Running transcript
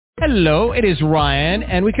Hello, it is Ryan,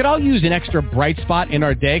 and we could all use an extra bright spot in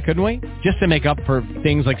our day, couldn't we? Just to make up for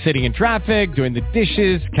things like sitting in traffic, doing the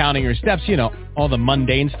dishes, counting your steps, all the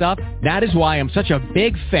mundane stuff. That is why I'm such a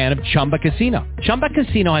big fan of Chumba Casino. Chumba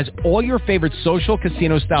Casino has all your favorite social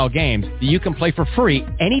casino-style games that you can play for free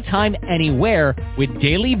anytime, anywhere with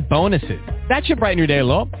daily bonuses. That should brighten your day a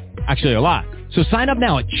little. Actually, a lot. So sign up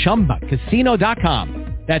now at ChumbaCasino.com.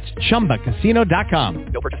 That's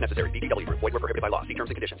ChumbaCasino.com. No purchase necessary. VGW Group. Void where prohibited by law. See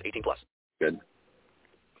terms and conditions. 18+. Good.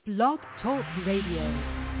 Blog Talk Radio.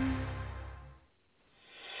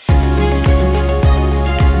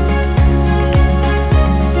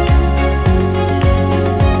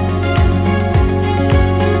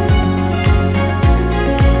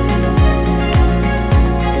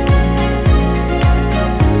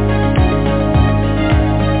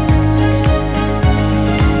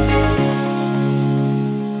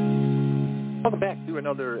 Welcome back to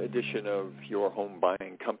another edition of Your Home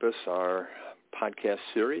Buying Compass, our podcast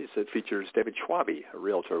series that features David Schwabe, a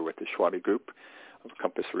realtor with the Schwabe Group of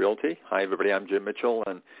Compass Realty. Hi, everybody. I'm Jim Mitchell,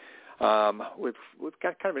 and we've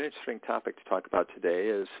got kind of an interesting topic to talk about today.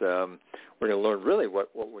 Is we're going to learn really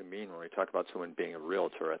what we mean when we talk about someone being a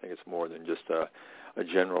realtor. I think it's more than just a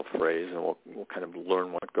general phrase, and we'll kind of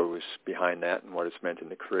learn what goes behind that and what it's meant in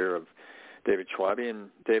the career of David Schwabe. And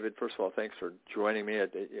David, first of all, thanks for joining me.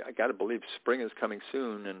 I got to believe spring is coming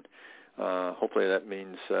soon, and hopefully that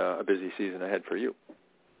means a busy season ahead for you.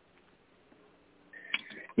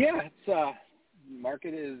 Yeah, it's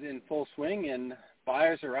market is in full swing, and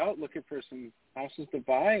buyers are out looking for some houses to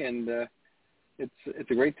buy, and it's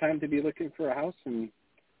a great time to be looking for a house. And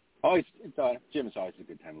Jim, it's always a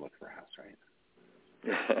good time to look for a house, right?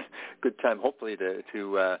 Good time, hopefully, to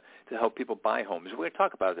help people buy homes. We're going to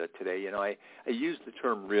talk about that today. I use the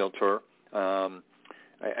term realtor. I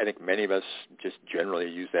think many of us just generally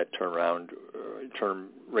use that term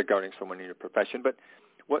regarding someone in a profession. But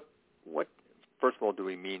what first of all do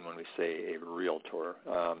we mean when we say a realtor?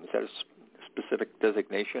 Is that a specific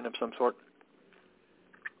designation of some sort?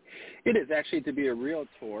 It is. Actually, to be a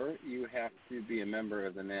realtor, you have to be a member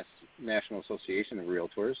of the National Association of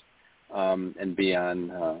Realtors. And be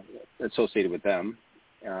associated with them,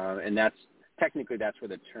 and that's where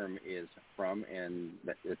the term is from, and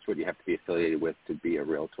that's what you have to be affiliated with to be a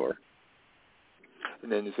realtor.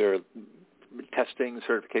 And then is there a testing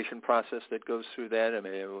certification process that goes through that? I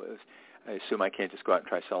mean, I assume I can't just go out and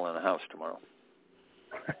try selling a house tomorrow.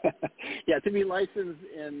 Yeah, to be licensed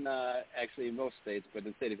in actually most states, but in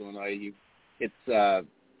the state of Illinois, you have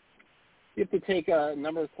to take a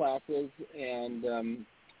number of classes, and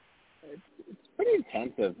it's pretty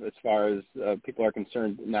intensive as far as people are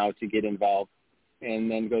concerned now to get involved and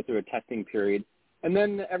then go through a testing period. And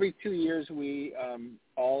then every 2 years we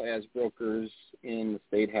all as brokers in the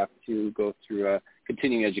state have to go through a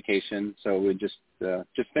continuing education. So we just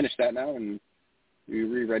finished that now, and we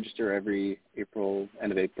re-register every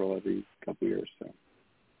end of April, every couple of years.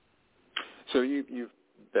 So you've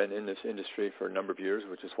been in this industry for a number of years,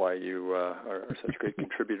 which is why you are such a great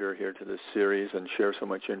contributor here to this series and share so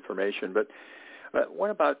much information. But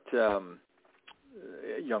what about a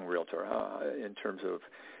young realtor in terms of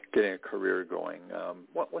getting a career going?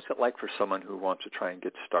 What's it like for someone who wants to try and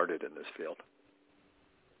get started in this field?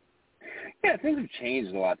 Yeah, things have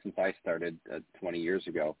changed a lot since I started 20 years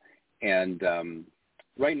ago. And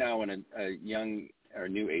right now when a young or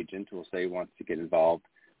new agent, we'll say, wants to get involved,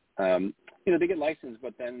 they get licensed,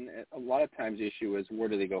 but then a lot of times the issue is where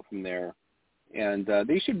do they go from there? And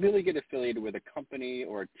they should really get affiliated with a company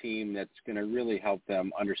or a team that's going to really help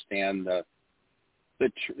them understand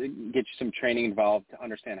get you some training involved to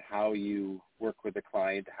understand how you work with the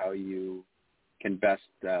client, how you can best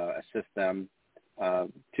assist them.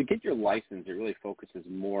 To get your license, it really focuses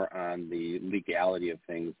more on the legality of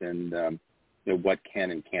things and what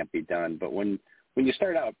can and can't be done. But when you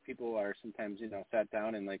start out, people are sometimes, sat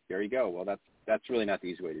down and like, there you go. Well, that's really not the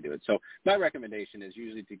easy way to do it. So my recommendation is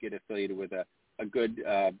usually to get affiliated with a good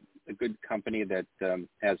company that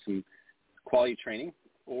has some quality training,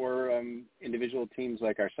 or individual teams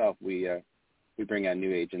like ourselves. We bring on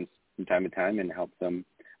new agents from time to time and help them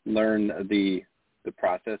learn the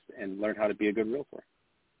process and learn how to be a good realtor.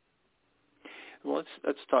 Well,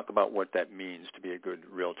 let's talk about what that means to be a good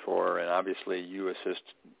realtor. And obviously, you assist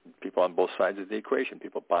people on both sides of the equation,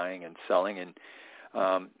 people buying and selling. And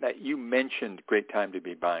you mentioned great time to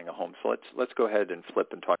be buying a home. So let's go ahead and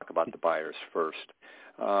flip and talk about the buyers first.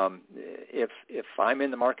 If I'm in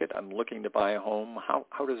the market, I'm looking to buy a home,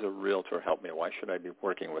 how does a realtor help me? Why should I be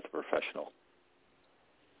working with a professional?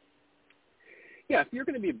 Yeah, if you're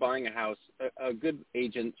going to be buying a house, a good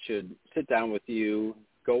agent should sit down with you,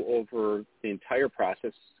 go over the entire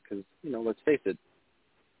process, because, let's face it,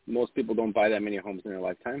 most people don't buy that many homes in their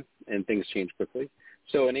lifetime, and things change quickly.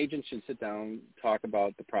 So an agent should sit down, talk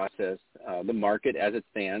about the process, the market as it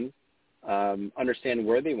stands, understand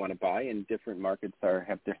where they want to buy, and different markets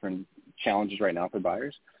have different challenges right now for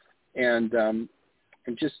buyers, and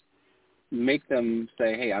just make them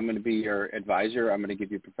say, hey, I'm going to be your advisor. I'm going to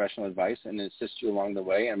give you professional advice and assist you along the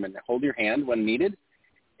way. I'm going to hold your hand when needed,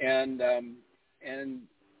 and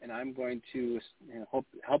I'm going to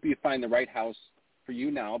help you find the right house for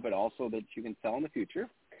you now, but also that you can sell in the future.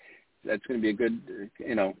 That's going to be a good,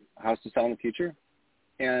 house to sell in the future,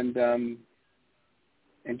 and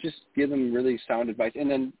just give them really sound advice. And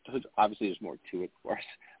then obviously there's more to it, of course.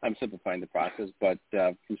 I'm simplifying the process, but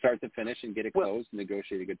from start to finish and get it closed and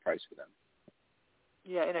negotiate a good price for them.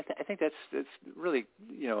 Yeah, and I think that's really,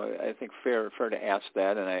 I think fair to ask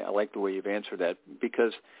that, and I like the way you've answered that,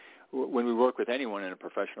 because when we work with anyone in a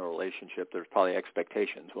professional relationship, there's probably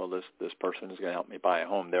expectations. Well, this person is going to help me buy a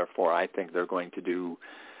home, therefore I think they're going to do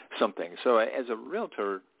something. So as a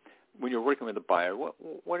realtor, when you're working with a buyer,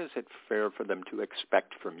 what is it fair for them to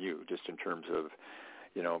expect from you, just in terms of,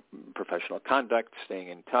 professional conduct, staying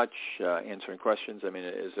in touch, answering questions? I mean,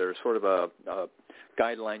 is there sort of a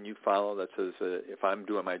guideline you follow that says, if I'm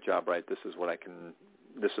doing my job right, this is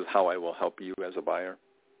how I will help you as a buyer?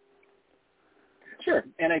 Sure,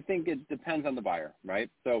 and I think it depends on the buyer, right?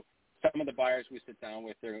 So some of the buyers we sit down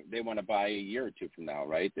with, they want to buy a year or two from now,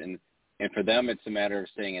 right? And for them, it's a matter of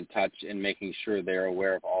staying in touch and making sure they're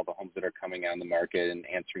aware of all the homes that are coming on the market and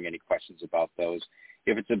answering any questions about those.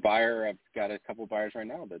 If it's a buyer, I've got a couple of buyers right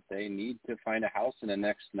now that they need to find a house in the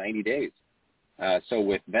next 90 days. So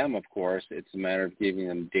with them, of course, it's a matter of giving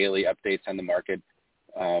them daily updates on the market,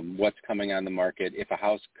 what's coming on the market. If a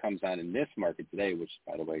house comes on in this market today, which,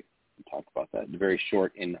 by the way, we'll talk about that, very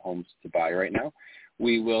short in homes to buy right now,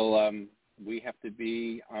 we have to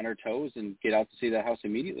be on our toes and get out to see that house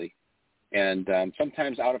immediately. And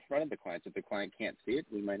sometimes out in front of the clients. If the client can't see it,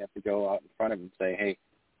 we might have to go out in front of them and say, hey,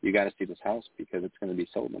 you got to see this house because it's going to be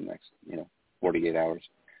sold in the next, 48 hours.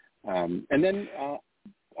 And then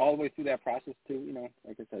all the way through that process to,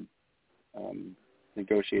 like I said,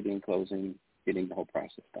 negotiating, closing, getting the whole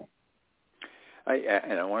process done.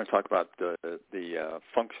 I want to talk about the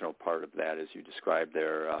functional part of that, as you described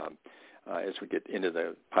there, as we get into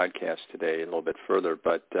the podcast today a little bit further.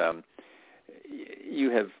 But you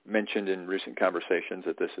have mentioned in recent conversations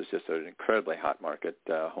that this is just an incredibly hot market.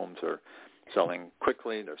 Homes are selling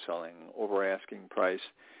quickly. They're selling over asking price.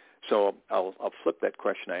 So I'll flip that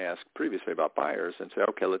question I asked previously about buyers and say,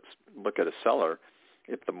 okay, let's look at a seller.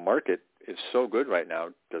 If the market is so good right now,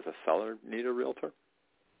 does a seller need a realtor?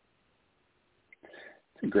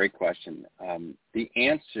 That's a great question. The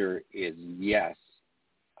answer is yes.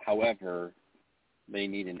 However, they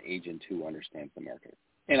need an agent who understands the market.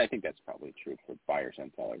 And I think that's probably true for buyers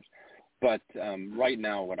and sellers. But right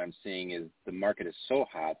now what I'm seeing is the market is so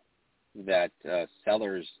hot that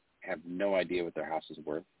sellers have no idea what their house is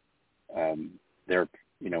worth.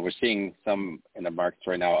 We're seeing some in the markets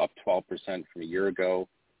right now up 12% from a year ago.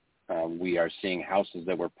 We are seeing houses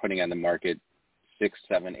that we're putting on the market 6,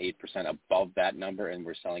 7, 8% above that number, and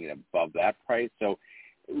we're selling it above that price. So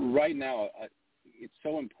right now, it's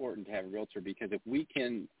so important to have a realtor, because if we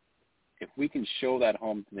can show that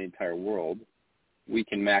home to the entire world, we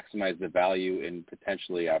can maximize the value and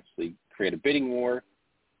potentially, obviously, create a bidding war.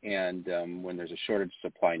 And when there's a shortage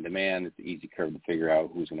of supply and demand, it's an easy curve to figure out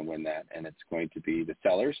who's going to win that, and it's going to be the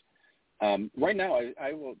sellers. Right now,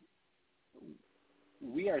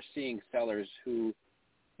 we are seeing sellers who,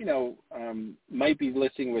 might be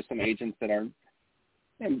listing with some agents that are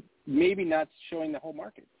maybe not showing the whole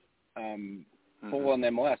market full on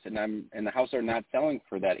MLS, and the house are not selling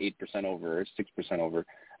for that 8% over or 6% over.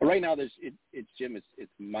 Right now, Jim,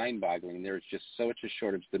 it's mind-boggling. There's just such a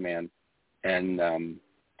shortage of demand, and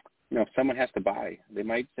if someone has to buy, they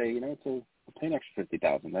might say, we'll pay an extra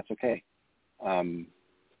 $50,000. That's okay.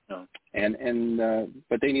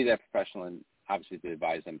 But they need that professional, and obviously to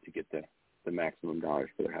advise them to get the maximum dollars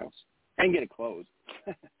for their house and get it closed.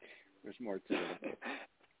 There's more to it.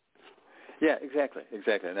 Yeah, exactly,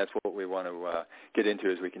 and that's what we want to get into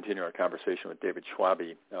as we continue our conversation with David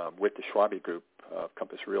Schwabe with the Schwabe Group of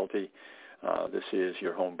Compass Realty. This is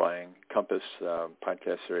your Home Buying Compass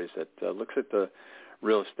podcast series that looks at the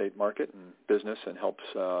real estate market and business and helps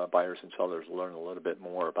buyers and sellers learn a little bit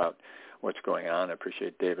more about what's going on. I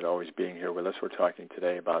appreciate David always being here with us. We're talking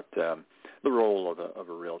today about the role of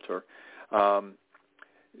a realtor.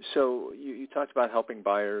 So you talked about helping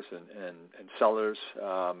buyers and sellers.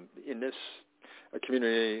 In this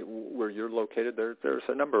community where you're located, there's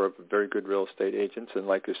a number of very good real estate agents, and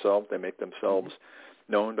like yourself, they make themselves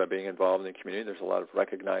known by being involved in the community. There's a lot of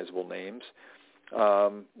recognizable names.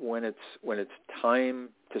 When it's time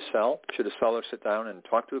to sell, should a seller sit down and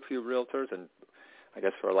talk to a few realtors and, I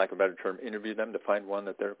guess for lack of a better term, interview them to find one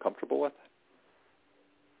that they're comfortable with?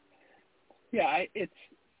 Yeah,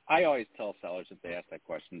 I always tell sellers if they ask that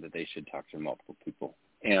question that they should talk to multiple people.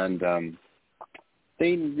 And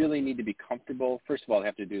they really need to be comfortable. First of all, they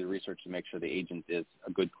have to do the research to make sure the agent is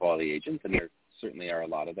a good quality agent, and there certainly are a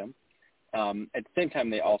lot of them. At the same time,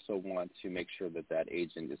 they also want to make sure that that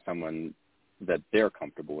agent is someone that they're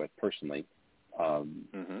comfortable with personally, and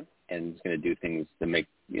is going to do things to make,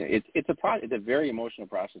 it's a very emotional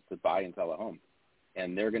process to buy and sell a home.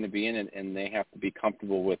 And they're going to be in it, and they have to be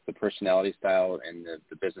comfortable with the personality style and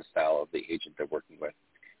the business style of the agent they're working with.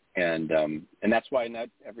 And that's why not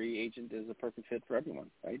every agent is a perfect fit for everyone,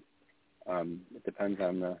 right? It depends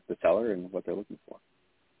on the seller and what they're looking for.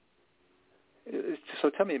 So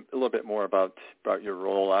tell me a little bit more about your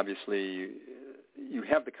role. Obviously, you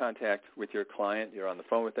have the contact with your client. You're on the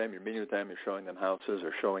phone with them. You're meeting with them. You're showing them houses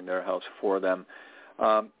or showing their house for them.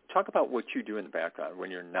 Talk about what you do in the background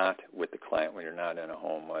when you're not with the client, when you're not in a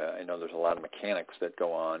home. I know there's a lot of mechanics that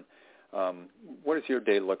go on. What does your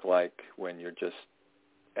day look like when you're just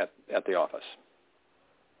at the office?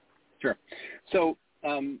 Sure. So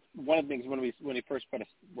one of the things when we first started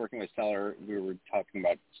working with seller, we were talking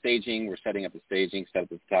about staging. We're setting up the staging, set up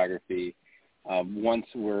the photography. Once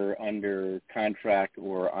we're under contract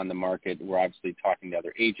or on the market, we're obviously talking to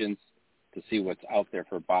other agents to see what's out there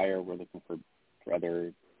for a buyer. We're looking for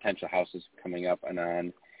other potential houses coming up and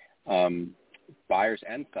on. Buyers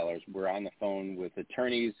and sellers, we're on the phone with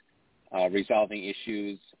attorneys, resolving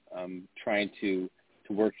issues, trying to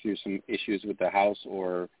work through some issues with the house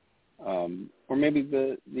or maybe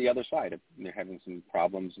the other side if they're having some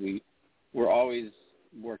problems. We're always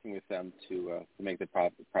working with them to make the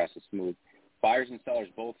process smooth. Buyers and sellers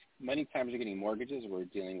both, many times are getting mortgages. We're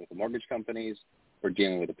dealing with the mortgage companies. We're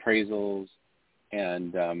dealing with appraisals.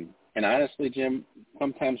 And honestly, Jim,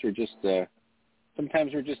 sometimes we're just there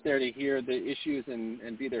to hear the issues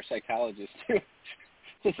and be their psychologist to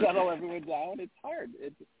settle everyone down. It's hard.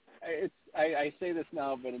 I say this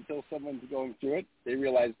now, but until someone's going through it, they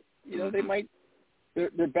realize, they might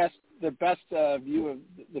their best view of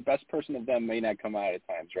the best person of them may not come out at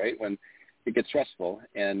times, right? When it gets stressful,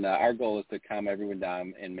 and our goal is to calm everyone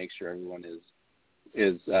down and make sure everyone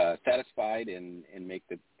is satisfied and make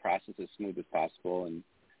the process as smooth as possible. And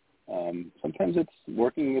sometimes it's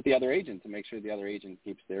working with the other agent to make sure the other agent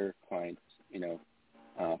keeps their clients,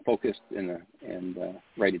 focused and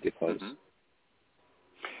ready to close. Mm-hmm.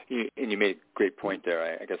 You made a great point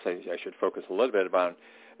there. I guess I should focus a little bit about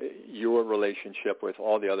your relationship with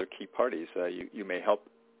all the other key parties. You may help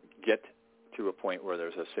get to a point where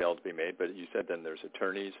there's a sale to be made, but you said then there's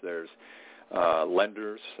attorneys, there's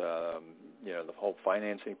lenders, the whole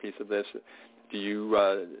financing piece of this. Do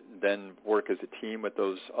you then work as a team with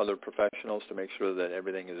those other professionals to make sure that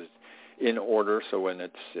everything is in order, so when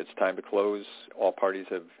it's time to close, all parties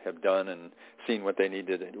have done and seen what they need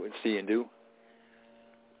to see and do?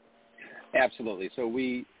 Absolutely. So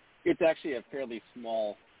it's actually a fairly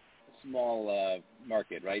small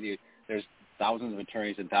market, right? There's thousands of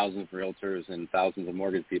attorneys and thousands of realtors and thousands of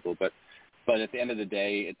mortgage people, but at the end of the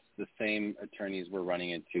day, it's the same attorneys we're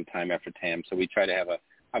running into time after time. So we try to have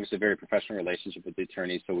obviously a very professional relationship with the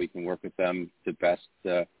attorneys so we can work with them to best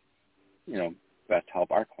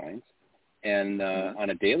help our clients. And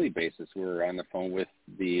on a daily basis, we're on the phone with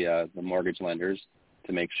the mortgage lenders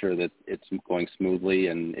to make sure that it's going smoothly.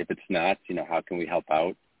 And if it's not, how can we help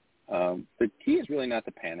out? The key is really not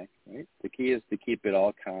to panic, right? The key is to keep it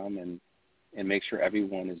all calm and make sure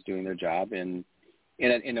everyone is doing their job. And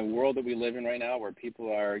in a world that we live in right now where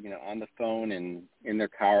people are, on the phone and in their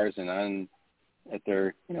cars and at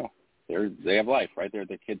their, they have life, right? They're at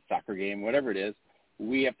their kid's soccer game, whatever it is.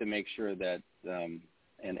 We have to make sure that,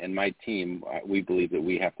 and my team, we believe that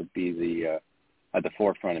we have to be at the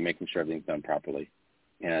forefront of making sure everything's done properly.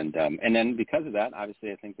 And then because of that,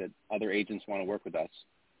 obviously, I think that other agents want to work with us.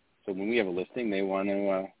 So when we have a listing, they want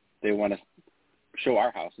to show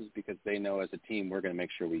our houses because they know as a team we're going to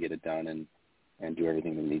make sure we get it done and do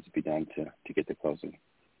everything that needs to be done to get the closing.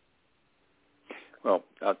 Well,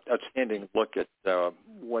 outstanding look at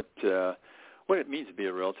what it means to be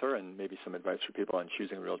a realtor and maybe some advice for people on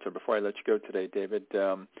choosing a realtor. Before I let you go today, David,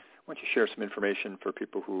 why don't you share some information for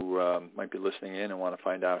people who might be listening in and want to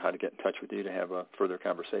find out how to get in touch with you to have a further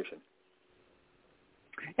conversation?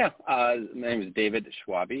 Yeah, my name is David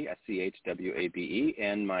Schwabe, Schwabe,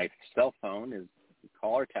 and my cell phone is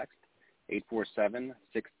call or text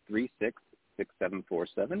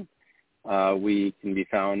 847-636-6747. We can be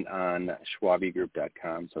found on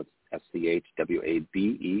schwabegroup.com, so it's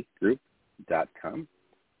SCHWABE group.com.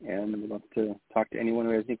 And we'd love to talk to anyone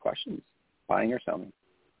who has any questions, buying or selling.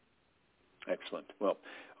 Excellent. Well,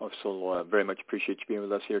 also very much appreciate you being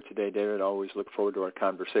with us here today, David. Always look forward to our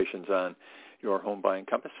conversations on your home buying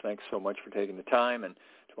compass. Thanks so much for taking the time. And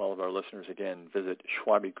to all of our listeners, again, visit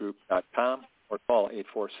schwabegroup.com or call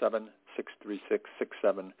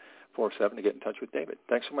 847-636-6747 to get in touch with David.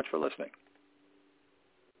 Thanks so much for listening.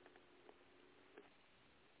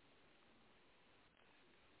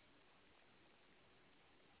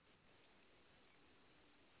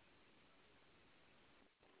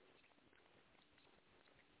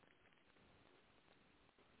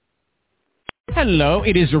 Hello,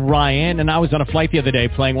 it is Ryan, and I was on a flight the other day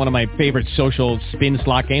playing one of my favorite social spin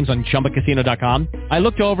slot games on ChumbaCasino.com. I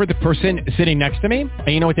looked over at the person sitting next to me, and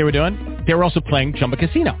you know what they were doing? They were also playing Chumba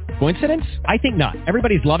Casino. Coincidence? I think not.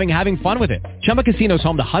 Everybody's loving having fun with it. Chumba Casino is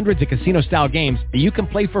home to hundreds of casino-style games that you can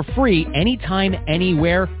play for free anytime,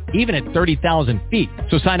 anywhere, even at 30,000 feet.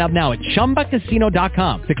 So sign up now at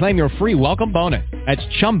ChumbaCasino.com to claim your free welcome bonus. That's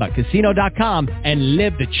ChumbaCasino.com and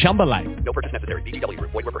live the Chumba life. No purchase necessary. VGW.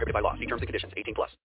 Void where prohibited by law. See terms and conditions. 18+.